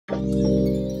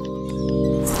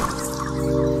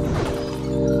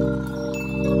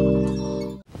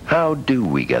How do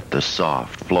we get the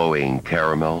soft, flowing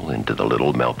caramel into the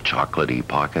little milk chocolatey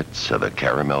pockets of a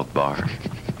caramel bar?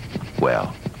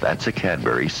 Well, that's a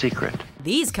Cadbury secret.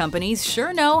 These companies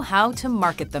sure know how to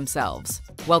market themselves.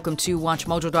 Welcome to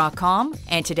WatchMojo.com,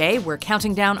 and today we're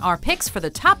counting down our picks for the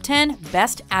top 10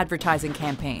 best advertising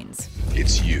campaigns.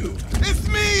 It's you. It's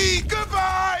me!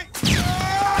 Goodbye!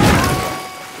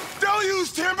 Don't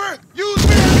use timber! Use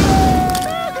me!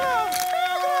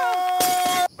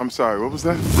 I'm sorry, what was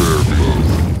that?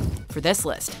 For this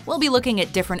list, we'll be looking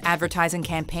at different advertising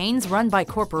campaigns run by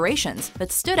corporations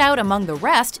that stood out among the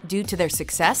rest due to their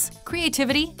success,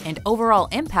 creativity, and overall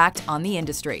impact on the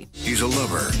industry. He's a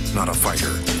lover, not a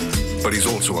fighter. But he's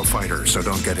also a fighter, so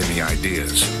don't get any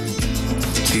ideas.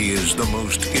 He is the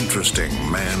most interesting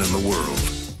man in the world.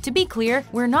 To be clear,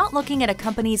 we're not looking at a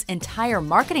company's entire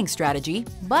marketing strategy,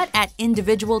 but at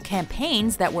individual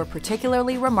campaigns that were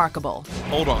particularly remarkable.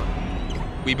 Hold on.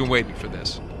 We've been waiting for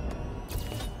this.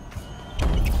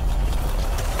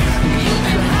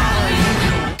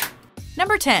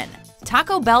 Number 10.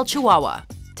 Taco Bell Chihuahua.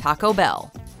 Taco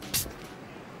Bell.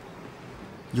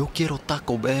 Yo quiero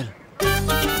Taco Bell.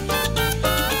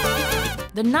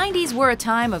 The 90s were a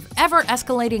time of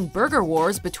ever-escalating burger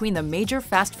wars between the major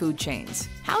fast food chains.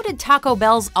 How did Taco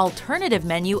Bell's alternative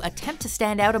menu attempt to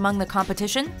stand out among the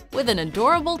competition? With an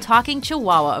adorable talking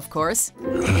chihuahua, of course.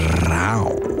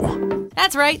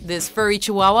 That's right, this furry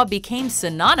chihuahua became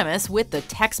synonymous with the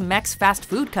Tex-Mex fast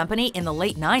food company in the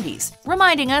late 90s,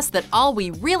 reminding us that all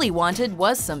we really wanted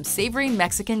was some savory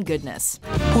Mexican goodness.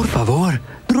 Por favor,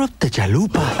 drop the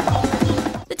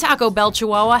chalupa. The Taco Bell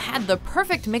Chihuahua had the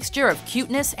perfect mixture of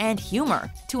cuteness and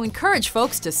humor to encourage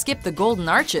folks to skip the golden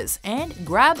arches and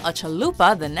grab a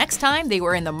chalupa the next time they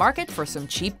were in the market for some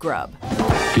cheap grub.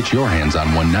 Get your hands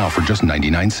on one now for just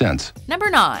 99 cents. Number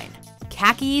 9.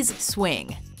 Khakis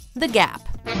Swing. The Gap.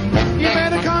 You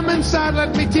better come inside,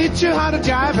 let me teach you how to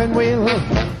jive and wheel.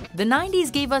 The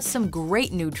 90s gave us some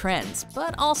great new trends,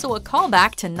 but also a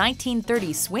callback to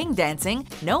 1930s swing dancing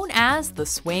known as the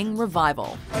Swing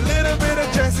Revival. A little bit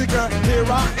of Jessica, here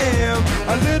I am.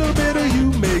 A little bit of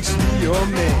you makes me your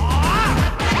man.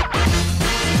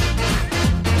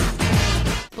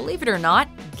 Believe it or not,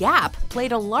 Gap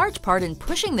played a large part in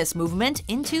pushing this movement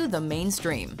into the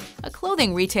mainstream. A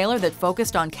clothing retailer that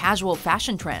focused on casual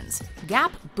fashion trends,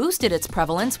 Gap boosted its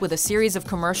prevalence with a series of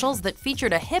commercials that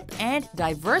featured a hip and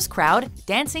diverse crowd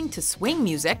dancing to swing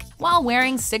music while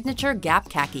wearing signature Gap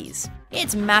khakis.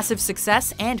 Its massive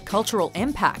success and cultural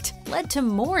impact led to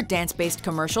more dance-based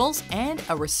commercials and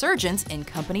a resurgence in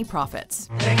company profits.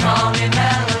 They call me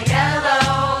Mellow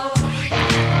Yellow.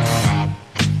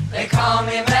 They call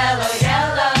me Mellow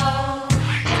Yellow.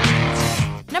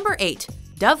 Number 8.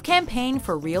 Dove Campaign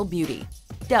for Real Beauty.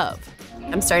 Dove.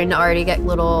 I'm starting to already get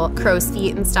little crow's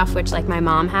feet and stuff, which like my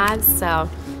mom has, so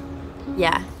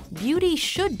yeah. Beauty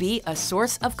should be a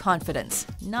source of confidence,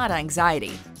 not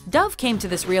anxiety. Dove came to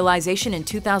this realization in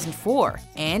 2004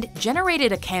 and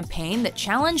generated a campaign that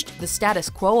challenged the status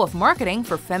quo of marketing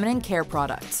for feminine care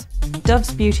products.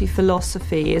 Dove's beauty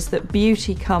philosophy is that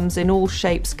beauty comes in all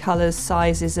shapes, colours,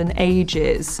 sizes and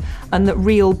ages, and that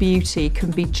real beauty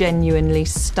can be genuinely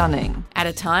stunning. At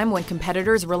a time when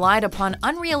competitors relied upon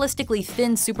unrealistically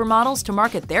thin supermodels to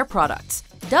market their products,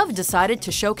 Dove decided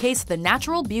to showcase the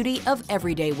natural beauty of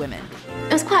everyday women.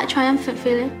 It was quite a triumphant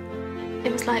feeling.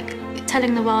 It was like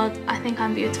telling the world, I think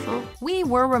I'm beautiful. We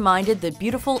were reminded that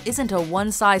beautiful isn't a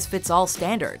one-size-fits-all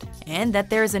standard, and that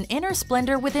there's an inner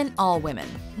splendor within all women.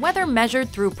 Whether measured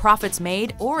through profits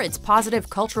made or its positive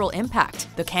cultural impact,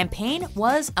 the campaign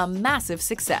was a massive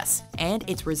success, and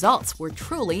its results were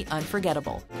truly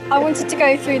unforgettable. I wanted to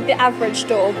go through the average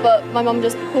door, but my mum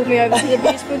just pulled me over to the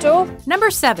beautiful door.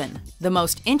 Number 7. The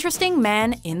most interesting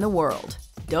man in the world.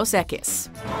 Dos Equis.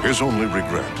 His only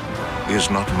regret is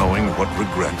not knowing what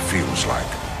regret feels like.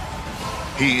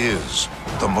 He is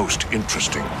the most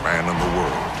interesting man in the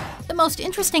world. The Most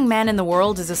Interesting Man in the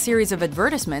World is a series of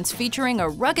advertisements featuring a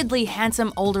ruggedly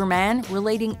handsome older man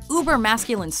relating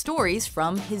uber-masculine stories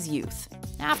from his youth.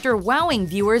 After wowing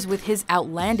viewers with his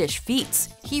outlandish feats,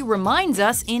 he reminds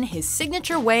us in his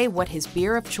signature way what his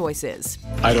beer of choice is.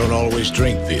 I don't always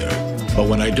drink beer, but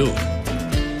when I do,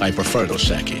 I prefer Dos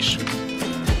Equis.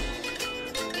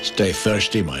 Stay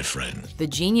thirsty, my friend. The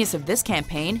genius of this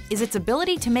campaign is its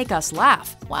ability to make us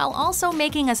laugh, while also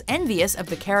making us envious of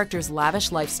the character's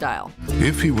lavish lifestyle.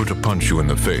 If he were to punch you in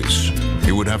the face,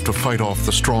 you would have to fight off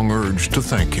the strong urge to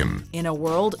thank him. In a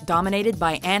world dominated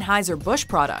by Anheuser-Busch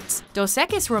products, Dos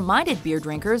Equis reminded beer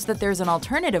drinkers that there's an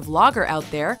alternative lager out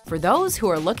there for those who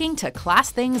are looking to class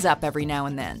things up every now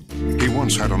and then. He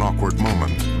once had an awkward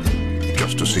moment,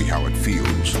 just to see how it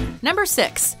feels. Number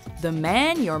 6. the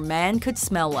man your man could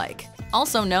smell like.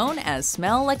 Also known as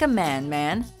Smell Like a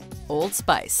Man, Old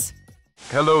Spice.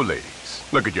 Hello, ladies.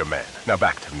 Look at your man. Now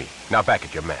back to me. Now back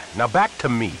at your man. Now back to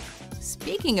me.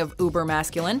 Speaking of uber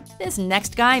masculine, this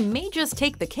next guy may just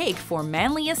take the cake for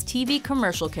manliest TV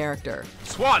commercial character.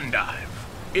 Swan dive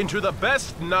into the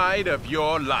best night of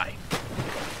your life.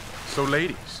 So,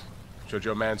 ladies, should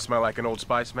your man smell like an Old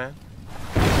Spice man?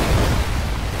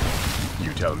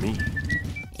 You tell me.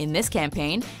 In this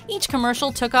campaign, each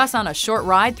commercial took us on a short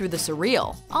ride through the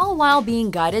surreal, all while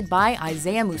being guided by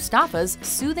Isaiah Mustafa's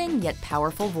soothing yet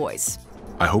powerful voice.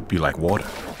 I hope you like water,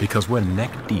 because we're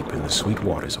neck deep in the sweet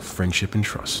waters of friendship and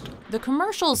trust. The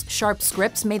commercial's sharp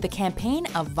scripts made the campaign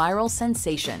a viral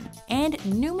sensation, and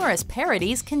numerous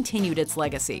parodies continued its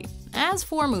legacy. As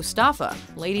for Mustafa,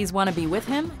 ladies want to be with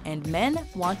him, and men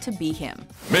want to be him.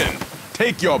 Men,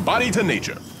 take your body to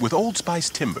nature with Old Spice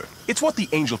Timber. It's what the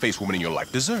angel-faced woman in your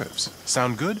life deserves.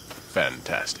 Sound good?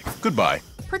 Fantastic. Goodbye.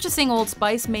 Purchasing Old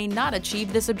Spice may not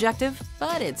achieve this objective,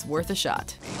 but it's worth a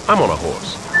shot. I'm on a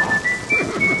horse.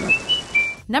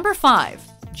 Number 5.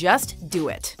 Just Do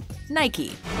It.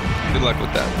 Nike. Good luck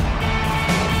with that.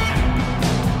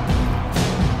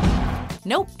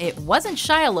 Nope, it wasn't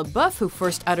Shia LaBeouf who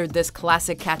first uttered this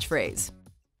classic catchphrase.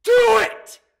 Do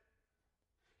it!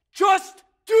 Just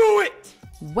do it!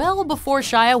 Well before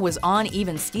Shia was on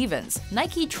Even Stevens,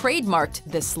 Nike trademarked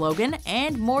this slogan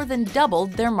and more than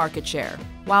doubled their market share.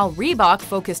 While Reebok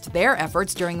focused their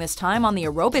efforts during this time on the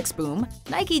aerobics boom,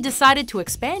 Nike decided to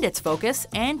expand its focus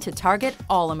and to target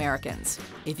all Americans.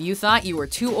 If you thought you were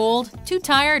too old, too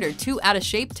tired, or too out of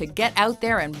shape to get out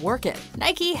there and work it,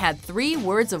 Nike had 3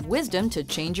 words of wisdom to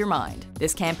change your mind.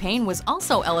 This campaign was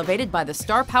also elevated by the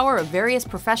star power of various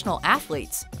professional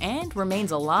athletes and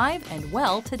remains alive and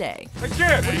well today. Hey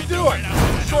kid, what are you doing?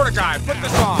 Shorter guy, put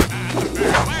this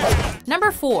on. Number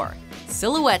 4.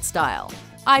 Silhouette Style.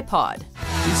 iPod.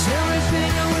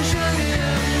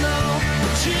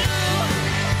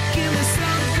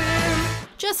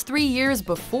 Just 3 years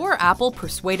before Apple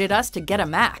persuaded us to get a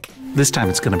Mac, This time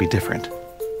it's going to be different.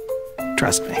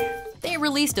 Trust me. they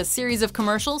released a series of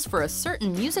commercials for a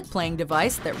certain music playing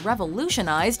device that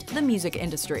revolutionized the music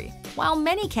industry. While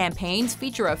many campaigns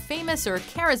feature a famous or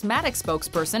charismatic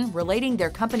spokesperson relating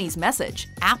their company's message,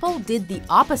 Apple did the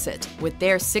opposite with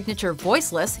their signature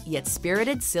voiceless yet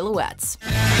spirited silhouettes. So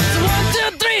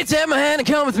 1, 2, 3, take my hand and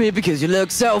come with me because you look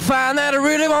so fine that I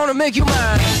really want to make you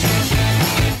mine.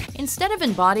 Instead of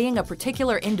embodying a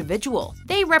particular individual,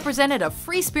 they represented a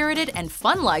free-spirited and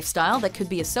fun lifestyle that could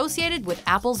be associated with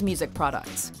Apple's music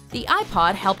products. The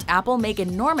iPod helped Apple make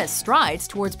enormous strides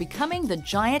towards becoming the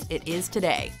giant it is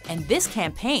today, and this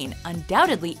campaign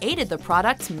undoubtedly aided the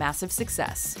product's massive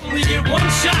success. Only get one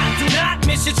shot, do not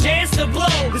miss your chance to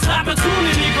blow. This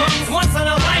opportunity comes once in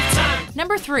a lifetime.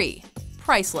 Number 3.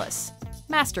 Priceless.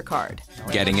 MasterCard.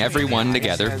 Getting everyone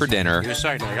together for dinner. You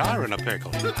certainly are in a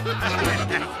pickle.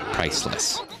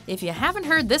 Priceless. If you haven't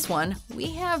heard this one, we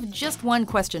have just one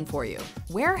question for you.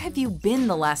 Where have you been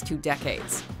the last 2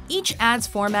 decades? Each ad's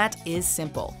format is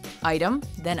simple. Item,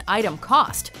 then item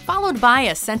cost, followed by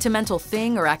a sentimental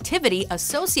thing or activity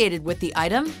associated with the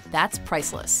item that's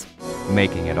priceless.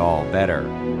 Making it all better.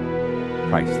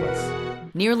 Priceless.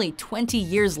 Nearly 20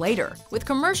 years later, with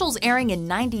commercials airing in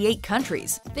 98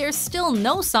 countries, there's still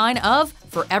no sign of,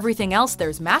 for everything else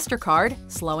there's MasterCard,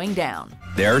 slowing down.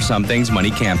 There are some things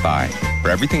money can't buy. For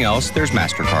everything else, there's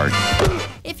MasterCard.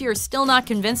 If you're still not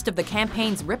convinced of the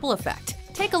campaign's ripple effect,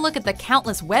 take a look at the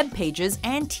countless web pages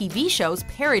and TV shows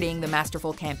parodying the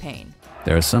masterful campaign.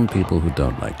 There are some people who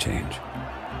don't like change.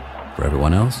 For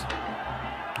everyone else,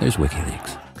 there's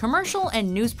WikiLeaks. Commercial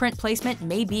and newsprint placement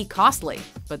may be costly,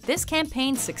 but this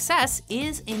campaign's success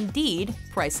is indeed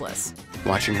priceless.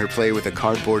 Watching her play with a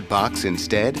cardboard box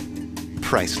instead?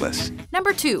 Priceless.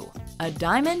 Number 2. A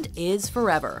diamond is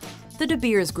forever. The De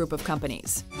Beers Group of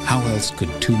companies. How else could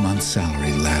 2 months'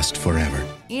 salary last forever?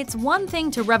 It's one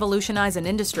thing to revolutionize an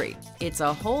industry. It's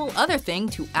a whole other thing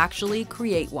to actually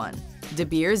create one. De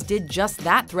Beers did just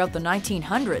that throughout the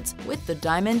 1900s with the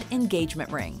diamond engagement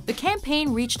ring. The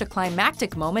campaign reached a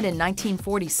climactic moment in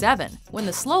 1947 when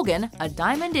the slogan, "A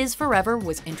diamond is forever,"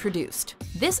 was introduced.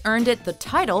 This earned it the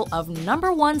title of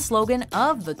 #1 slogan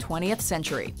of the 20th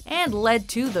century and led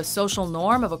to the social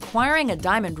norm of acquiring a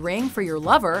diamond ring for your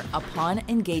lover upon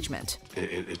engagement.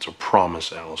 It's a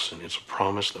promise, Allison. It's a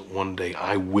promise that one day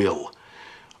I will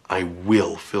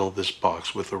fill this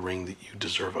box with a ring that you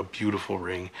deserve, a beautiful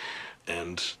ring.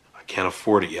 And I can't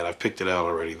afford it yet. I've picked it out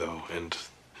already, though, and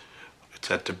It's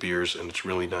at De Beers, and it's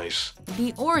really nice.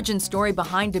 The origin story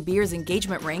behind De Beers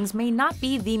engagement rings may not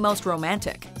be the most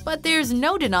romantic, but there's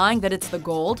no denying that it's the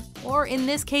gold, or in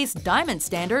this case diamond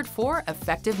standard for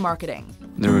effective marketing.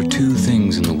 There are two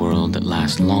things in the world that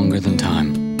last longer than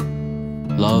time.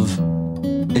 Love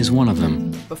is one of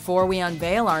them. Before we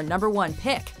unveil our #1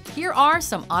 pick, here are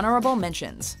some honorable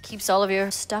mentions. Keeps all of your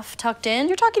stuff tucked in?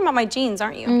 You're talking about my jeans,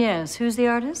 aren't you? Yes. Who's the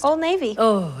artist? Old Navy.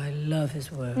 Oh, I love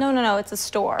his work. No, it's a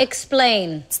store.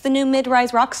 Explain. It's the new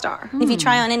mid-rise rock star. If you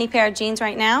try on any pair of jeans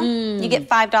right now, you get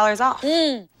 $5 off.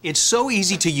 It's so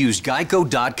easy to use.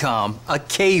 Geico.com. A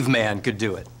caveman could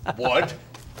do it. What?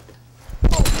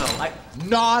 Oh, no,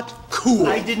 Not cool.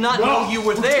 I did not know you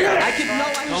were there. I didn't know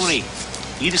I was... Tony,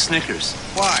 eat a Snickers.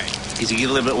 Why? Because you get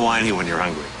a little bit whiny when you're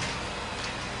hungry.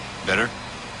 Better?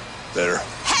 Better.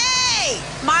 Hey!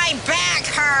 My back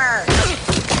hurts!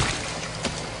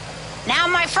 Now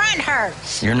my front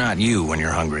hurts! You're not you when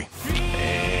you're hungry.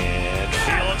 And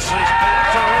Felix is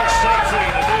back to his safety,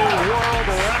 the new world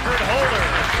record holder.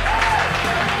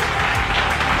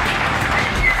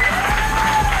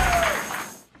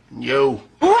 Yo.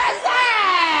 What's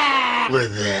that?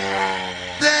 With that.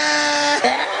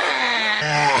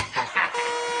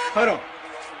 Hold on.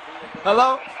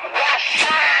 Hello?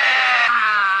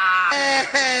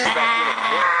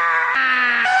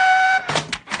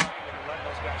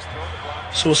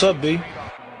 So what's up, B?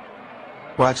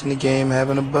 Watching the game,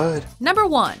 having a bud.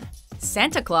 #1,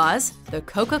 Santa Claus, the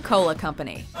Coca-Cola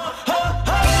Company.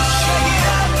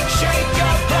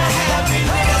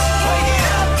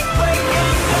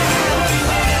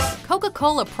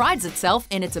 Coca-Cola prides itself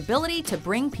in its ability to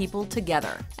bring people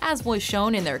together, as was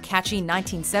shown in their catchy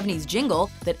 1970s jingle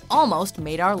that almost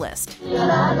made our list.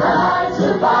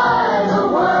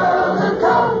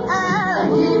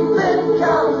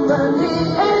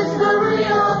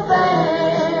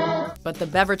 But the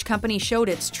beverage company showed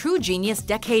its true genius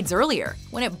decades earlier,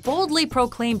 when it boldly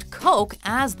proclaimed Coke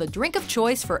as the drink of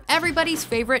choice for everybody's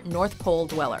favorite North Pole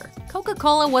dweller.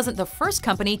 Coca-Cola wasn't the first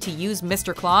company to use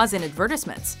Mr. Claus in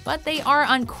advertisements, but they are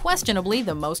unquestionably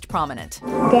the most prominent.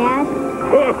 Dad?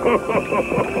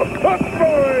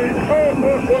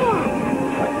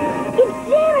 It's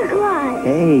Santa Claus!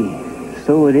 Hey,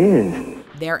 so it is.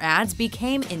 Their ads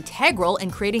became integral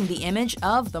in creating the image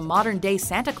of the modern-day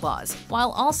Santa Claus, while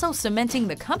also cementing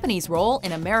the company's role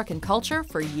in American culture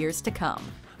for years to come.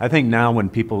 I think now when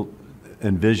people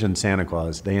envision Santa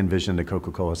Claus, they envision the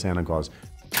Coca-Cola Santa Claus.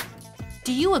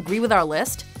 Do you agree with our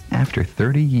list? After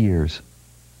 30 years,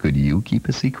 could you keep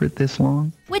a secret this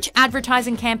long? Which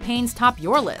advertising campaigns top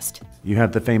your list? You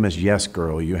have the famous Yes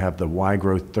Girl, you have the Why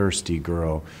Grow Thirsty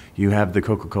Girl, you have the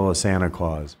Coca-Cola Santa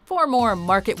Claus. For more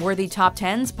market-worthy top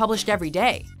 10s published every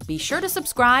day, be sure to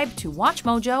subscribe to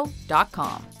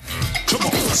WatchMojo.com. Come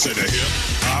on, I said the hip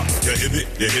hop, the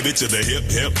hip it to the hip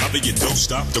hip hop, you don't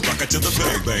stop the rocket to the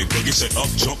bang bang boogie, say up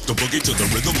jump the boogie to the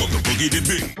rhythm of the boogie to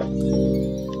beat.